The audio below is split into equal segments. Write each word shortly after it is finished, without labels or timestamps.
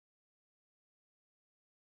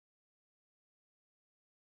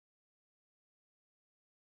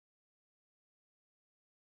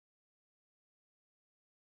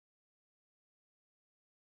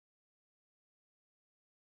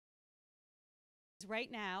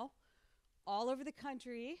Right now, all over the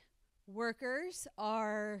country, workers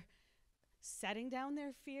are setting down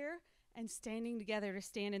their fear and standing together to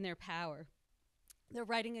stand in their power. They're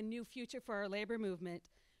writing a new future for our labor movement.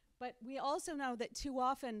 But we also know that too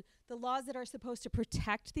often the laws that are supposed to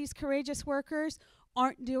protect these courageous workers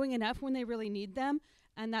aren't doing enough when they really need them,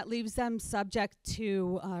 and that leaves them subject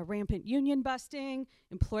to rampant union busting,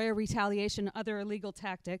 employer retaliation, other illegal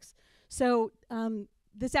tactics. So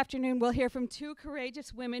this afternoon we'll hear from two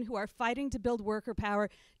courageous women who are fighting to build worker power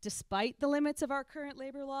despite the limits of our current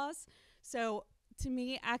labor laws. So to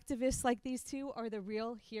me, activists like these two are the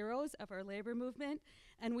real heroes of our labor movement,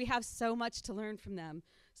 and we have so much to learn from them.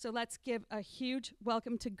 So let's give a huge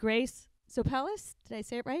welcome to Grace Zopelis. Did I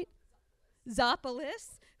say it right?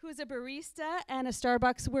 Zopelis, who is a barista and a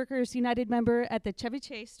Starbucks Workers United member at the Chevy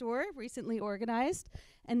Chase store, recently organized,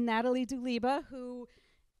 and Natalie Duleba, who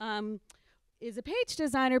is a page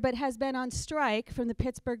designer but has been on strike from the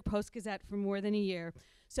Pittsburgh Post Gazette for more than a year.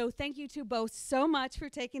 So thank you to both so much for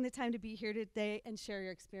taking the time to be here today and share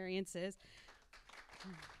your experiences.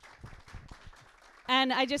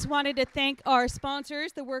 And I just wanted to thank our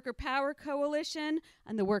sponsors, the Worker Power Coalition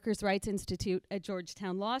and the Workers' Rights Institute at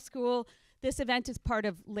Georgetown Law School. This event is part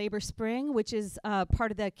of Labor Spring, which is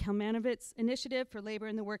part of the Kalmanovitz Initiative for Labor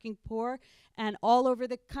and the Working Poor. And all over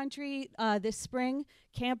the country this spring,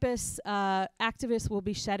 campus activists will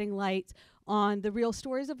be shedding light on the real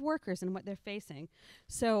stories of workers and what they're facing.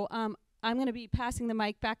 So I'm going to be passing the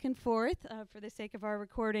mic back and forth for the sake of our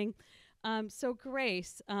recording. So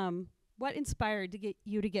Grace, what inspired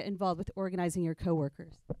you to get involved with organizing your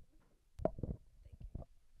coworkers?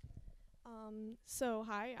 So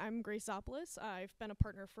hi, I'm Grace Zopelis. I've been a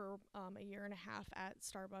partner for a year and a half at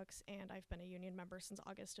Starbucks, and I've been a union member since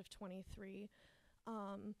August of 23.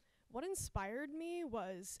 What inspired me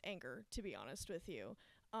was anger, to be honest with you.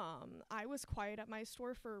 I was quiet at my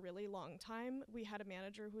store for a really long time. We had a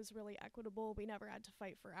manager who was really equitable. We never had to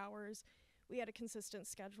fight for hours. We had a consistent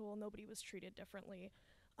schedule. Nobody was treated differently.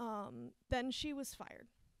 Then she was fired.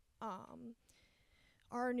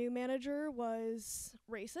 Our new manager was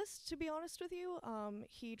racist, to be honest with you.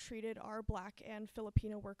 He treated our Black and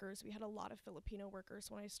Filipino workers. We had a lot of Filipino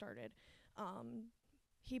workers when I started.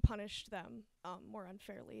 He punished them more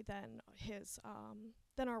unfairly than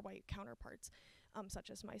than our white counterparts, such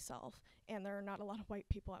as myself. And there are not a lot of white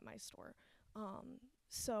people at my store.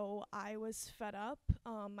 So I was fed up.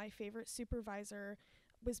 My favorite supervisor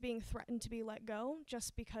was being threatened to be let go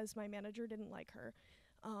just because my manager didn't like her.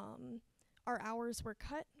 Our hours were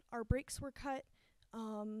cut, our breaks were cut,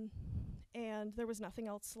 and there was nothing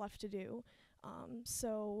else left to do.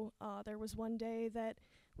 So there was one day that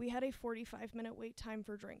we had a 45-minute wait time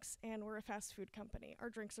for drinks, and we're a fast food company. Our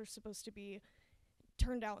drinks are supposed to be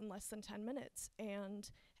turned out in less than 10 minutes. And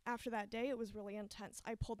after that day, it was really intense.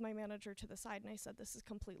 I pulled my manager to the side and I said, "This is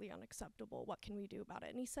completely unacceptable. What can we do about it?"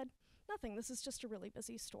 And he said, "Nothing. This is just a really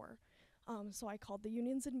busy store." So I called the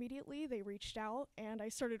unions immediately. They reached out, and I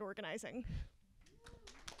started organizing.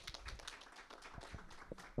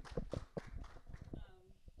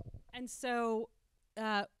 And so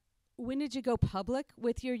when did you go public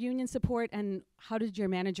with your union support, and how did your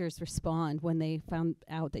managers respond when they found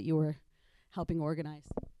out that you were helping organize?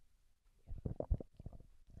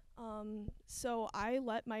 So I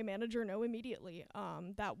let my manager know immediately.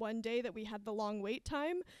 That one day that we had the long wait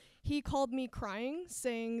time, he called me crying,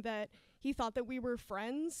 saying that he thought that we were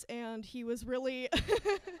friends, and he was really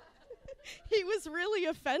he was really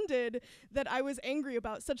offended that I was angry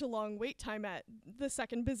about such a long wait time at the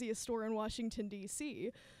second busiest store in Washington,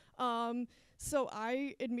 D.C. So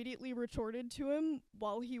I immediately retorted to him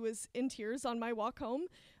while he was in tears on my walk home.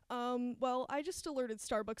 Well, I just alerted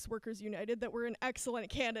Starbucks Workers United that we're an excellent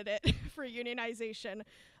candidate for unionization.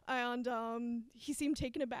 And he seemed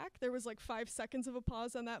taken aback. There was like 5 seconds of a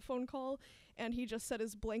pause on that phone call, and he just said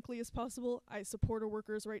as blankly as possible, "I support a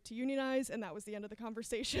worker's right to unionize," and that was the end of the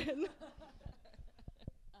conversation.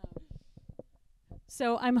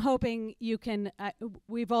 So I'm hoping you can,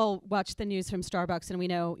 we've all watched the news from Starbucks, and we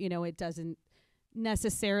know, it doesn't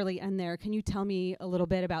necessarily end there. Can you tell me a little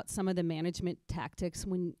bit about some of the management tactics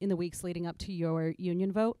in the weeks leading up to your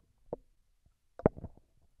union vote?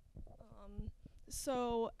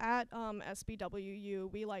 So at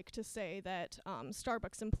SBWU, we like to say that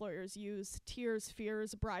Starbucks employers use tears,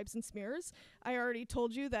 fears, bribes, and smears. I already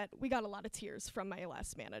told you that we got a lot of tears from my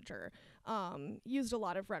last manager. Used a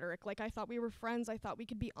lot of rhetoric, like I thought we were friends, I thought we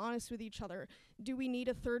could be honest with each other. Do we need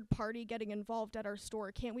a third party getting involved at our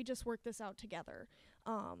store? Can't we just work this out together?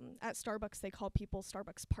 At Starbucks, they call people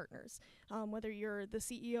Starbucks partners. Whether you're the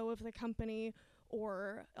CEO of the company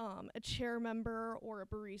or a chair member or a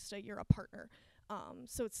barista, you're a partner.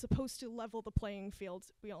 So it's supposed to level the playing field.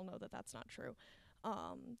 We all know that that's not true.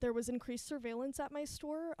 There was increased surveillance at my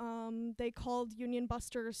store. They called union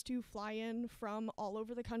busters to fly in from all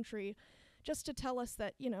over the country just to tell us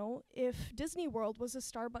that, if Disney World was a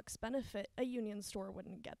Starbucks benefit, a union store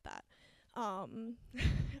wouldn't get that.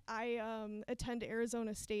 I attend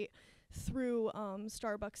Arizona State through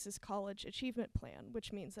Starbucks' college achievement plan,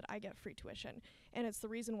 which means that I get free tuition. And it's the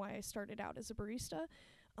reason why I started out as a barista.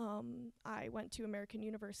 I went to American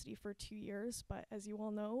University for 2 years, but as you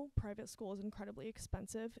all know, private school is incredibly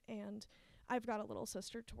expensive, and I've got a little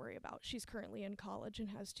sister to worry about. She's currently in college and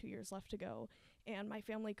has 2 years left to go, and my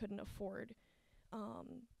family couldn't afford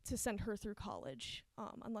to send her through college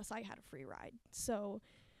unless I had a free ride. So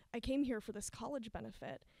I came here for this college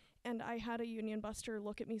benefit, and I had a union buster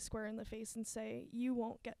look at me square in the face and say, "You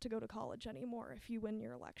won't get to go to college anymore if you win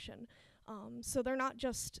your election." So they're not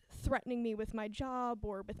just threatening me with my job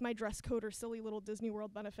or with my dress code or silly little Disney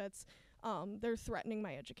World benefits. They're threatening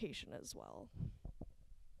my education as well.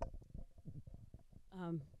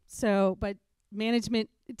 But management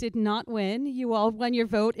did not win. You all won your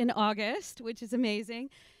vote in August, which is amazing.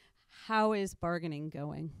 How is bargaining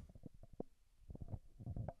going?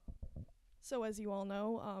 So as you all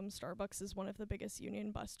know, Starbucks is one of the biggest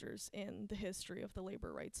union busters in the history of the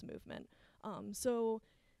labor rights movement. So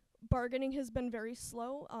bargaining has been very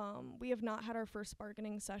slow. We have not had our first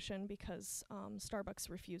bargaining session because Starbucks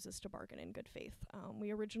refuses to bargain in good faith.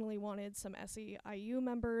 We originally wanted some SEIU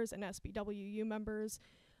members and SBWU members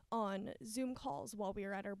on Zoom calls while we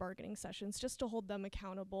were at our bargaining sessions just to hold them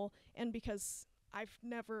accountable, and because I've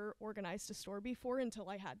never organized a store before until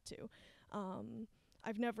I had to.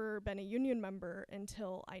 I've never been a union member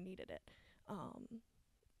until I needed it.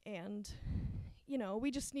 And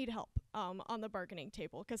we just need help on the bargaining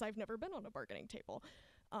table because I've never been on a bargaining table.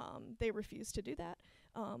 They refuse to do that.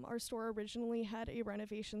 Our store originally had a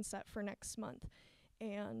renovation set for next month.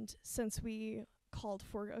 And since we called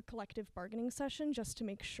for a collective bargaining session just to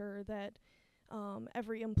make sure that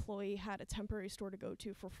every employee had a temporary store to go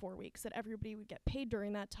to for 4 weeks, that everybody would get paid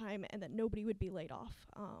during that time and that nobody would be laid off.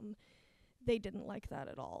 They didn't like that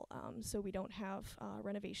at all. So we don't have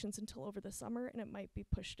renovations until over the summer, and it might be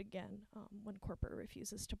pushed again when corporate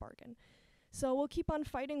refuses to bargain. So we'll keep on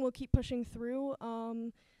fighting, we'll keep pushing through.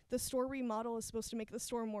 The store remodel is supposed to make the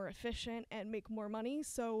store more efficient and make more money,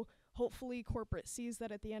 so hopefully corporate sees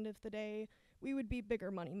that at the end of the day, we would be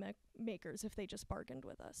bigger money makers if they just bargained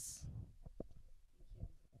with us.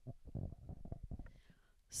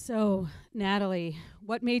 So, Natalie,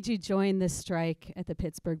 what made you join this strike at the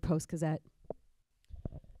Pittsburgh Post Gazette?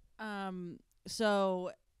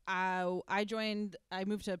 So I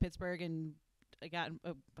moved to Pittsburgh and I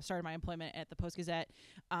started my employment at the Post Gazette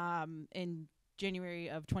in January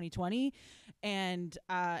of 2020. And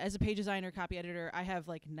as a page designer, copy editor, I have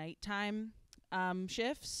like nighttime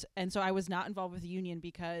shifts. And so I was not involved with the union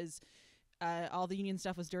because all the union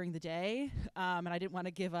stuff was during the day. And I didn't want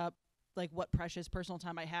to give up like what precious personal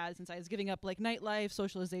time I had since I was giving up like nightlife,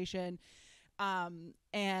 socialization.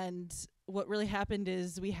 And what really happened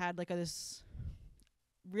is we had like this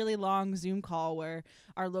really long Zoom call where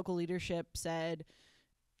our local leadership said,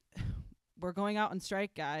 "We're going out on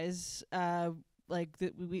strike, guys."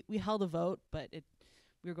 We held a vote, but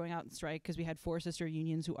we were going out on strike because we had 4 sister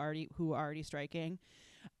unions who were already striking.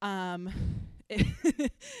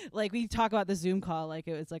 Like we talk about the Zoom call like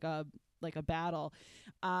it was like a battle.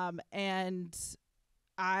 And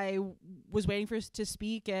I was waiting for us to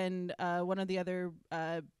speak, and one of the other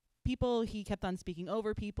people, he kept on speaking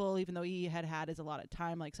over people, even though he had his allotted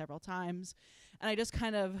time like several times. And I just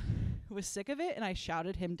kind of was sick of it, and I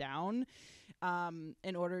shouted him down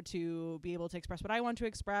in order to be able to express what I want to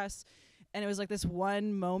express. And it was like this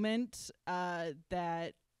one moment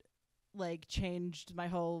that like changed my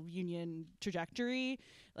whole union trajectory.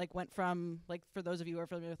 Like went from, like, for those of you who are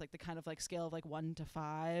familiar with like the kind of like scale of like 1 to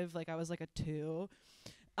 5, like I was like a 2.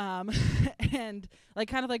 And like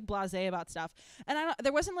kind of like blasé about stuff. And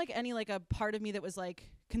there wasn't like any like a part of me that was like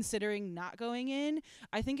considering not going in.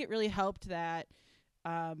 I think it really helped that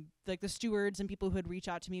like the stewards and people who had reached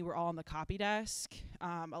out to me were all on the copy desk.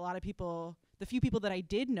 A lot of people, the few people that I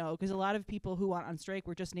did know, because a lot of people who went on strike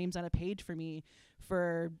were just names on a page for me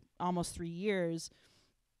for almost 3 years.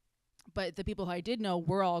 But the people who I did know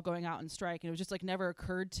were all going out on strike, and it was just like never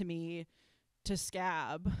occurred to me to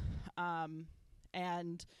scab.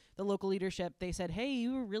 And the local leadership, they said, "Hey,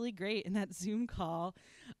 you were really great in that Zoom call.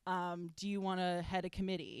 Do you want to head a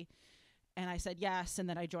committee?" And I said yes, and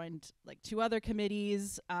then I joined like 2 other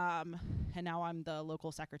committees, and now I'm the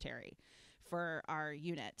local secretary for our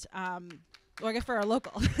unit, or I guess for our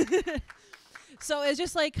local. So it's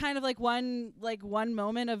just like kind of like one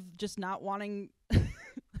moment of just not wanting,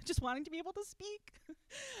 just wanting to be able to speak.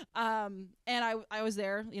 And I was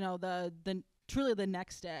there, you know, the truly the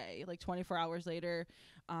next day, like 24 hours later.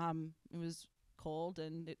 It was cold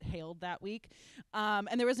and it hailed that week.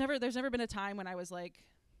 And there's never been a time when I was like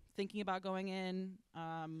thinking about going in.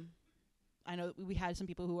 I know we had some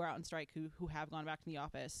people who were out on strike who have gone back to the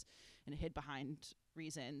office and hid behind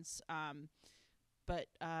reasons. But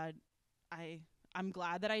I'm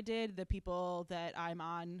glad that I did. The people that I'm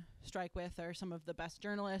on strike with are some of the best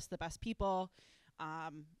journalists, the best people.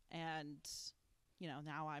 And, you know,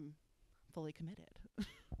 now I'm fully committed.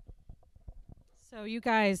 So you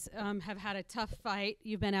guys have had a tough fight.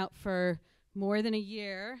 You've been out for more than a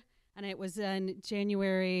year, and it was in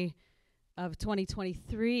January of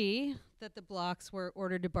 2023 that the blocks were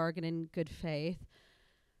ordered to bargain in good faith.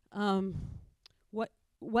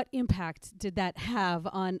 What impact did that have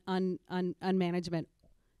on management?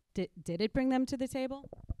 Did it bring them to the table?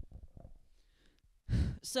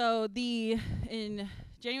 So in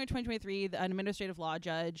January 2023, an administrative law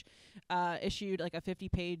judge issued like a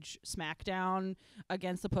 50-page smackdown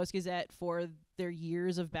against the Post Gazette for their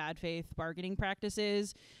years of bad faith bargaining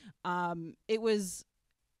practices. It was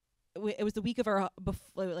the week of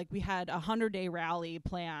we had a 100-day rally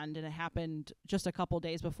planned, and it happened just a couple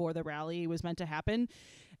days before the rally was meant to happen.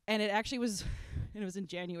 And it actually was, it was in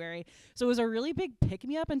January. So it was a really big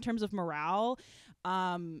pick-me-up in terms of morale,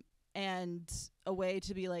 and a way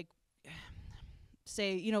to be like,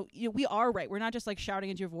 say, you know, we are right. We're not just like shouting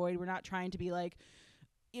into your void. We're not trying to be like,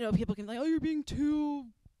 you know, people can be like, oh, you're being too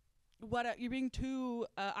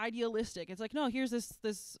idealistic. It's like, no, here's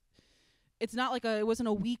this. It's not like it wasn't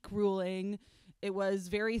a weak ruling. It was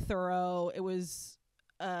very thorough. It was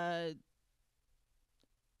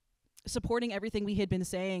supporting everything we had been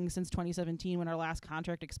saying since 2017 when our last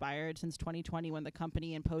contract expired, since 2020 when the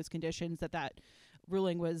company imposed conditions that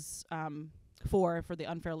ruling was for the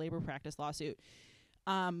unfair labor practice lawsuit.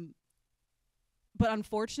 But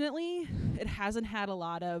unfortunately, it hasn't had a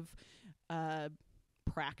lot of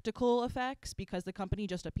practical effects because the company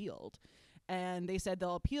just appealed. And they said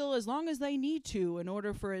they'll appeal as long as they need to in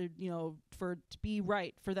order for it to be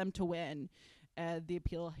right for them to win. The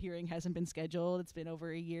appeal hearing hasn't been scheduled. It's been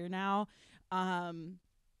over a year now.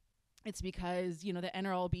 It's because, you know, the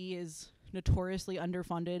NRLB is notoriously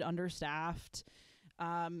underfunded, understaffed.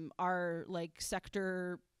 Our like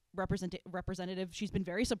sector representative, she's been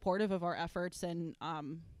very supportive of our efforts and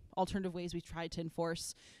alternative ways we've tried to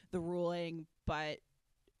enforce the ruling, but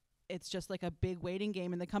it's just like a big waiting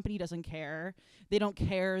game, and the company doesn't care. They don't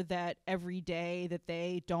care that every day that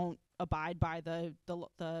they don't abide by the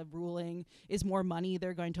ruling is more money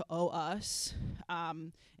they're going to owe us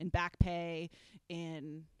in back pay,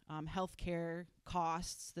 in healthcare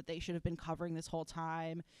costs that they should have been covering this whole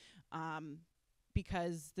time,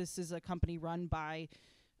 because this is a company run by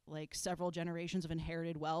like several generations of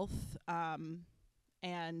inherited wealth,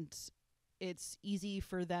 and it's easy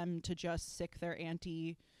for them to just sick their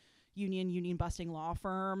union busting law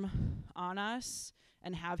firm on us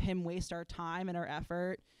and have him waste our time and our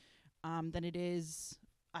effort, than it is,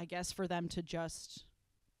 I guess, for them to just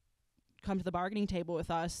come to the bargaining table with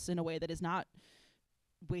us in a way that is not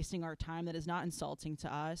wasting our time, that is not insulting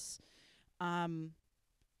to us.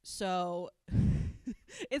 So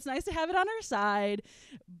it's nice to have it on our side,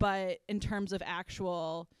 but in terms of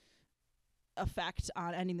actual effect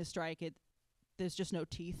on ending the strike, there's just no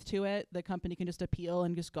teeth to it. The company can just appeal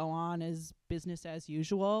and just go on as business as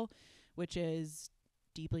usual, which is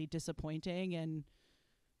deeply disappointing. And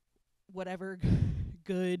whatever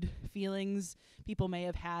good feelings people may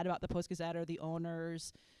have had about the Post Gazette or the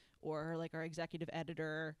owners or like our executive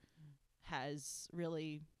editor has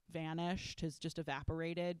really vanished, has just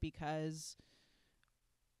evaporated, because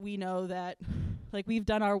we know that like we've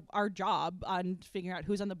done our job on figuring out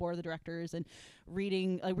who's on the board of the directors and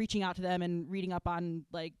reaching out to them and reading up on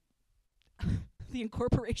like the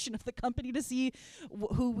incorporation of the company to see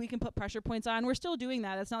who we can put pressure points on. We're still doing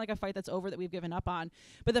that. It's not like a fight that's over that we've given up on.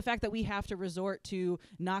 But the fact that we have to resort to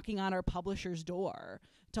knocking on our publisher's door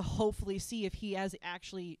to hopefully see if he has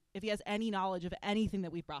any knowledge of anything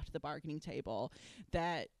that we've brought to the bargaining table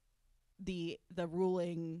that the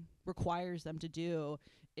ruling requires them to do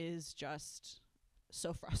is just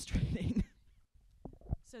so frustrating.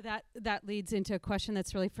 So that leads into a question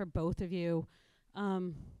that's really for both of you.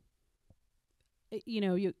 You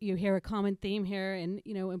know, you hear a common theme here, and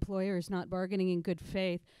you know, employers not bargaining in good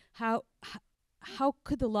faith. How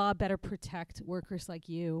could the law better protect workers like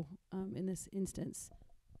you in this instance?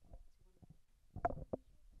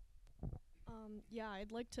 Yeah,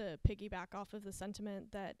 I'd like to piggyback off of the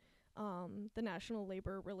sentiment that The National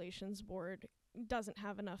Labor Relations Board doesn't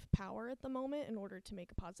have enough power at the moment in order to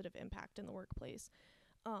make a positive impact in the workplace.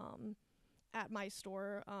 At my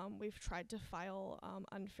store, we've tried to file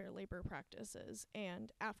unfair labor practices,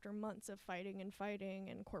 and after months of fighting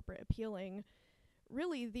and corporate appealing,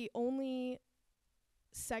 really the only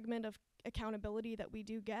segment of accountability that we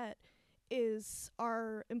do get is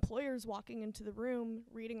our employers walking into the room,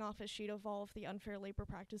 reading off a sheet of all of the unfair labor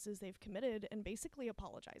practices they've committed, and basically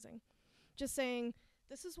apologizing. Just saying,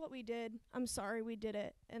 this is what we did, I'm sorry we did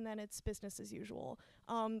it, and then it's business as usual.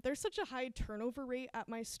 There's such a high turnover rate at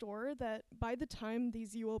my store that by the time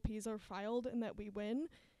these UOPs are filed and that we win,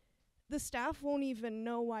 the staff won't even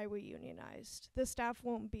know why we unionized. The staff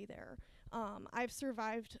won't be there. I've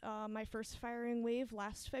survived my first firing wave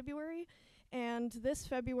last February, and this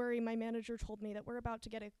February my manager told me that we're about to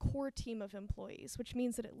get a core team of employees, which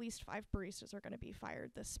means that at least 5 baristas are going to be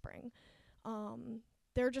fired this spring.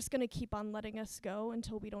 They're just going to keep on letting us go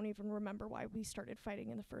until we don't even remember why we started fighting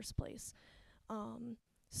in the first place.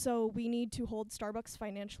 So we need to hold Starbucks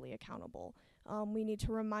financially accountable. We need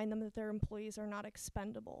to remind them that their employees are not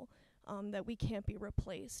expendable, that we can't be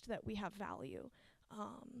replaced, that we have value.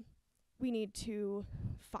 We need to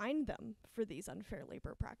fine them for these unfair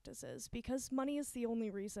labor practices, because money is the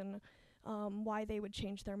only reason why they would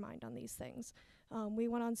change their mind on these things. We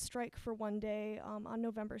went on strike for one day on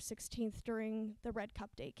November 16th during the Red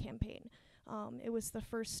Cup Day campaign. It was the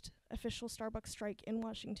first official Starbucks strike in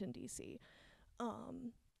Washington, D.C.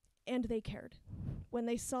 And they cared. When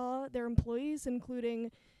they saw their employees,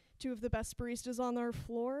 including 2 of the best baristas on their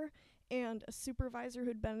floor and a supervisor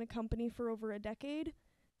who'd been in a company for over a decade,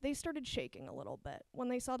 they started shaking a little bit. When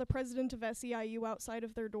they saw the president of SEIU outside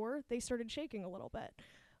of their door, they started shaking a little bit.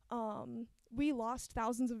 We lost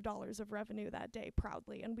thousands of dollars of revenue that day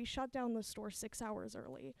proudly, and we shut down the store 6 hours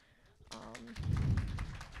early.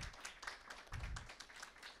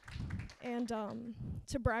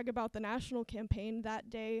 To brag about the national campaign, that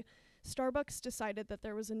day, Starbucks decided that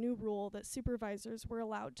there was a new rule that supervisors were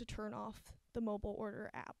allowed to turn off the mobile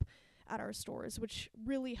order app at our stores, which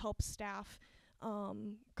really helps staff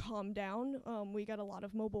calm down. We got a lot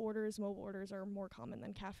of mobile orders. Mobile orders are more common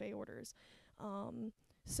than cafe orders.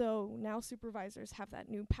 So now supervisors have that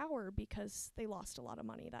new power because they lost a lot of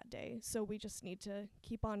money that day. So we just need to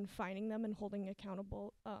keep on fining them and holding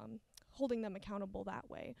them accountable that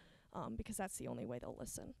way, because that's the only way they'll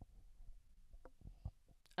listen.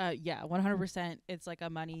 Yeah, 100%. It's like a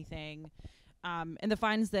money thing. And the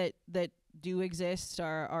fines that do exist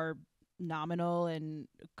are nominal, and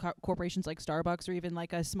corporations like Starbucks, or even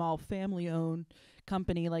like a small family-owned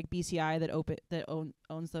company like BCI that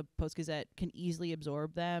owns the Post Gazette, can easily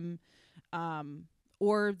absorb them,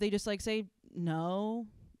 or they just like say no,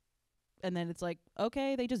 and then it's like,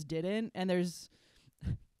 okay, they just didn't, and there's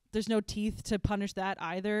no teeth to punish that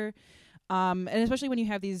either. And especially when you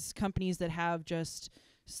have these companies that have just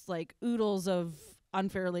like oodles of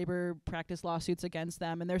unfair labor practice lawsuits against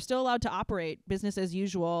them, and they're still allowed to operate business as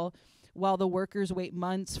usual while the workers wait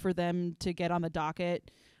months for them to get on the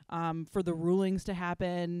docket, for the rulings to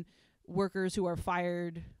happen. Workers who are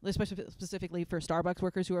fired, especially specifically for Starbucks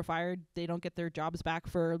workers who are fired, they don't get their jobs back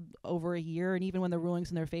for over a year. And even when the ruling's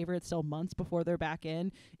in their favor, it's still months before they're back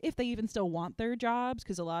in, if they even still want their jobs,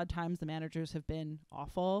 because a lot of times the managers have been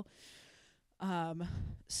awful.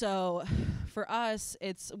 So for us,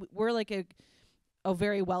 we're like a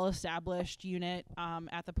very well-established unit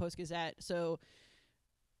at the Post Gazette. So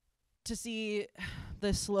to see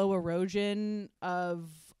the slow erosion of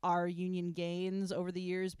our union gains over the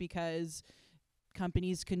years because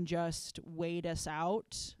companies can just wait us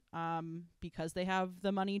out because they have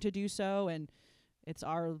the money to do so, and it's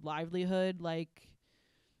our livelihood. Like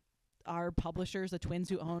our publishers, the twins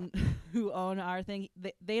who own our thing,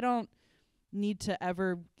 they don't need to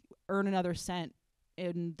ever earn another cent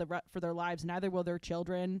in for their lives. Neither will their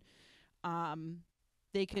children.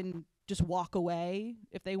 They can just walk away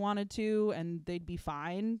if they wanted to, and they'd be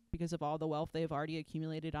fine because of all the wealth they've already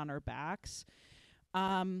accumulated on our backs.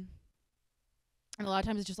 And a lot of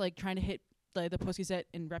times it's just like trying to hit the Post Gazette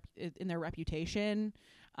in their reputation,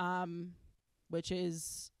 which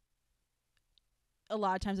is a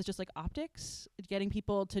lot of times it's just like optics, getting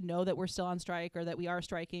people to know that we're still on strike or that we are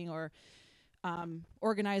striking, or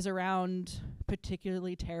organize around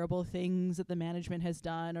particularly terrible things that the management has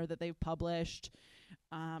done or that they've published.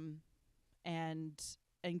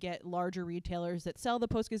 And get larger retailers that sell the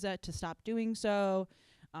Post Gazette to stop doing so,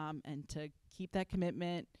 and to keep that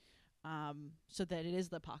commitment, so that it is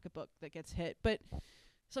the pocketbook that gets hit. But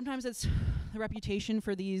sometimes it's the reputation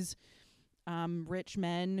for these rich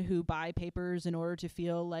men who buy papers in order to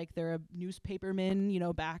feel like they're a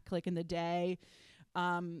newspaperman, back like in the day.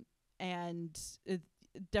 And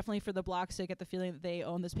definitely for the blocks to get the feeling that they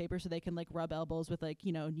own this paper so they can like rub elbows with like,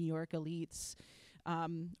 New York elites,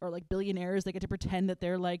 or like billionaires. They get to pretend that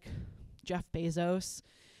they're like Jeff Bezos.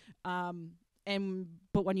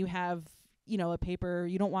 But when you have, a paper,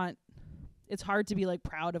 it's hard to be like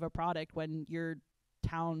proud of a product when your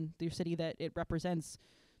town, your city that it represents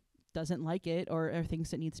doesn't like it or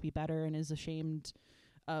thinks it needs to be better and is ashamed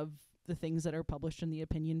of the things that are published in the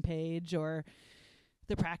opinion page or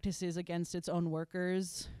the practices against its own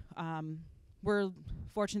workers. We're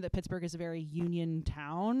fortunate that Pittsburgh is a very union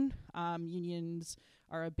town. Unions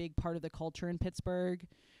are a big part of the culture in Pittsburgh,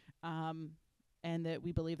 and that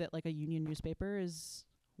we believe that like a union newspaper is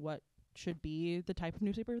what should be the type of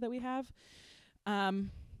newspaper that we have.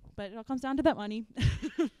 But it all comes down to that money.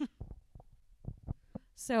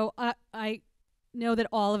 So I know that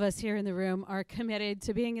all of us here in the room are committed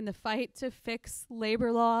to being in the fight to fix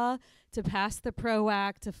labor law, to pass the PRO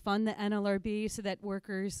Act, to fund the NLRB so that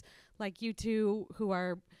workers like you two who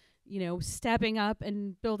are, stepping up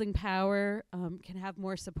and building power can have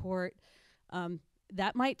more support.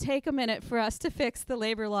 That might take a minute for us to fix the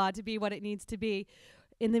labor law to be what it needs to be.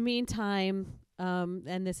 In the meantime,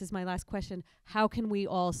 and this is my last question, how can we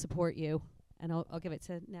all support you? And I'll give it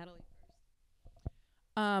to Natalie.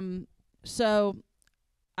 So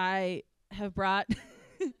I have brought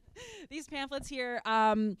these pamphlets here.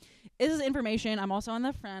 This is information. I'm also on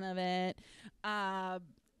the front of it.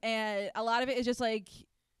 And a lot of it is just like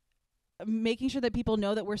making sure that people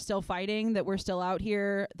know that we're still fighting, that we're still out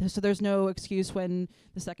here. So there's no excuse when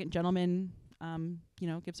the second gentleman,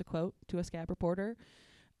 gives a quote to a scab reporter,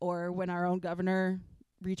 or when our own governor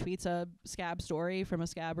retweets a scab story from a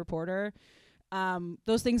scab reporter.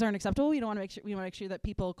 Those things aren't acceptable. We want to make sure that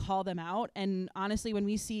people call them out. And honestly, when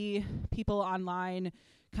we see people online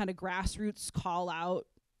kind of grassroots call out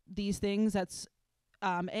these things, that's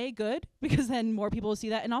good, because then more people will see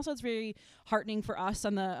that. And also it's very heartening for us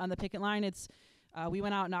on the picket line. It's we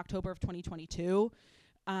went out in October of 2022.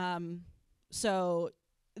 So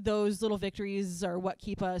those little victories are what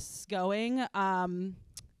keep us going.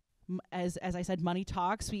 As I said, money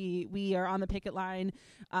talks. We are on the picket line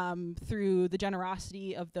through the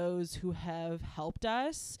generosity of those who have helped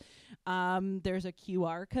us. There's a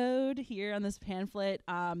QR code here on this pamphlet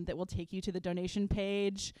that will take you to the donation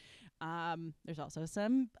page. There's also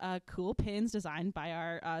some cool pins designed by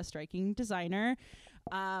our striking designer.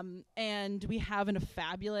 And we have a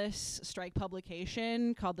fabulous strike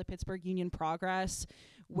publication called the Pittsburgh Union Progress,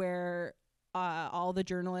 where all the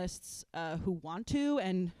journalists who want to,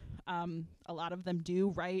 and a lot of them do,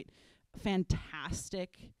 write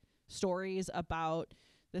fantastic stories about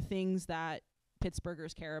the things that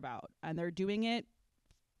Pittsburghers care about, and they're doing it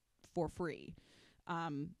for free.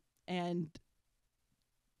 And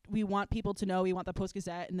we want people to know, we want the Post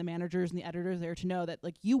Gazette and the managers and the editors there to know that,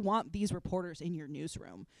 like, you want these reporters in your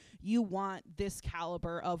newsroom. You want this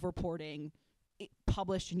caliber of reporting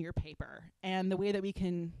published in your paper. And the way that we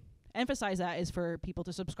can emphasize that is for people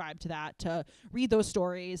to subscribe to that, to read those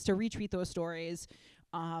stories, to retweet those stories,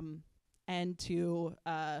 and to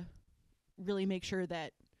really make sure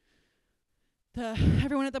that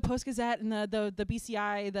everyone at the Post Gazette and the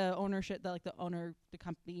BCI, the ownership, the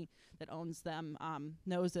company that owns them,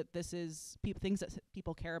 knows that this is things that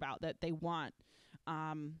people care about, that they want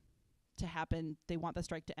to happen. They want the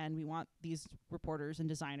strike to end. We want these reporters and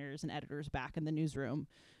designers and editors back in the newsroom,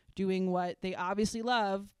 doing what they obviously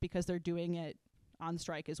love, because they're doing it on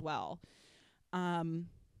strike as well.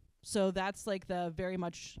 So that's like the very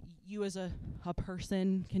much you as a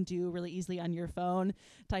person can do really easily on your phone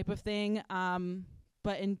type of thing.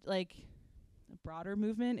 But in like a broader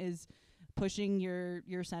movement is pushing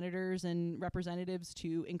your senators and representatives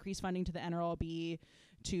to increase funding to the NLRB,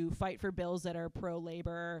 to fight for bills that are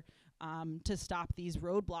pro-labor, to stop these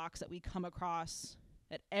roadblocks that we come across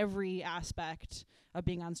at every aspect of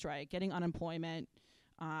being on strike, getting unemployment,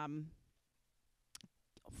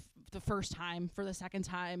 the first time, for the second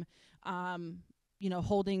time,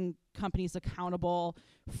 holding companies accountable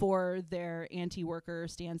for their anti-worker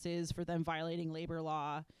stances, for them violating labor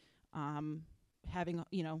law, having,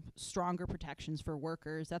 stronger protections for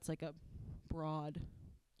workers. That's like a broad,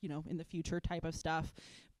 in the future type of stuff.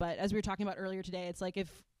 But as we were talking about earlier today, it's like if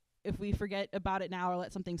we forget about it now or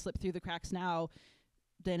let something slip through the cracks now,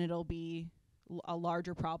 then it'll be a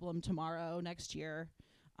larger problem tomorrow, next year.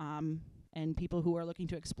 And people who are looking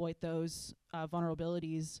to exploit those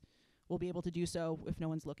vulnerabilities will be able to do so if no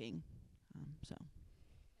one's looking. So. And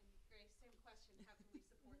Grace, same question. How can we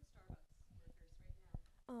support Starbucks workers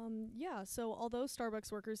right Yeah, so although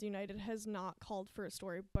Starbucks Workers United has not called for a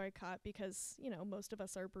store boycott because, most of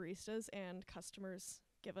us are baristas and customers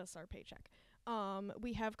give us our paycheck,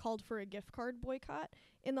 we have called for a gift card boycott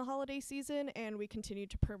in the holiday season, and we continue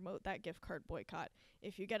to promote that gift card boycott.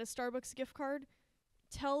 If you get a Starbucks gift card,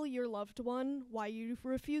 tell your loved one why you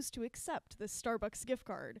refuse to accept this Starbucks gift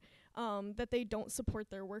card, that they don't support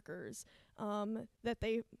their workers, that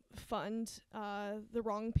they fund the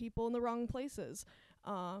wrong people in the wrong places.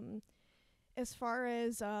 As far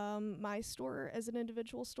as my store as an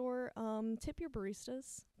individual store, tip your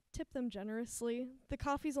baristas. Tip them generously. The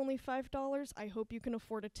coffee's only $5. I hope you can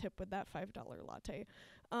afford a tip with that $5 latte.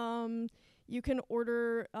 You can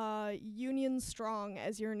order Union Strong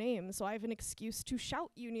as your name, so I have an excuse to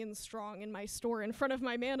shout Union Strong in my store in front of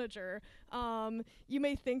my manager. You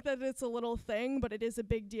may think that it's a little thing, but it is a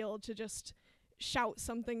big deal to just shout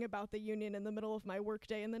something about the union in the middle of my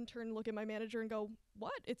workday and then turn and look at my manager and go,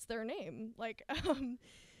 what? It's their name.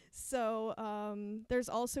 There's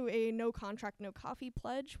also a no contract, no coffee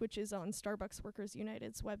pledge, which is on Starbucks Workers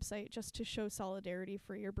United's website just to show solidarity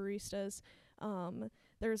for your baristas.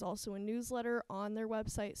 There's also a newsletter on their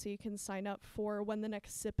website so you can sign up for when the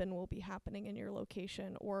next sip-in will be happening in your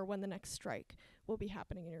location or when the next strike will be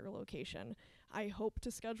happening in your location. I hope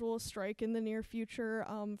to schedule a strike in the near future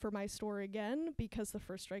for my store again because the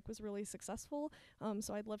first strike was really successful.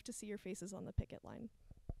 So I'd love to see your faces on the picket line.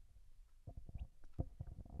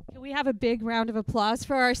 Can we have a big round of applause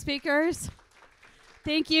for our speakers?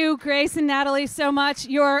 Thank you, Grace and Natalie, so much.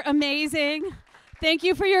 You're amazing. Thank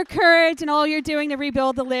you for your courage and all you're doing to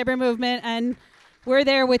rebuild the labor movement, and we're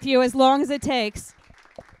there with you as long as it takes.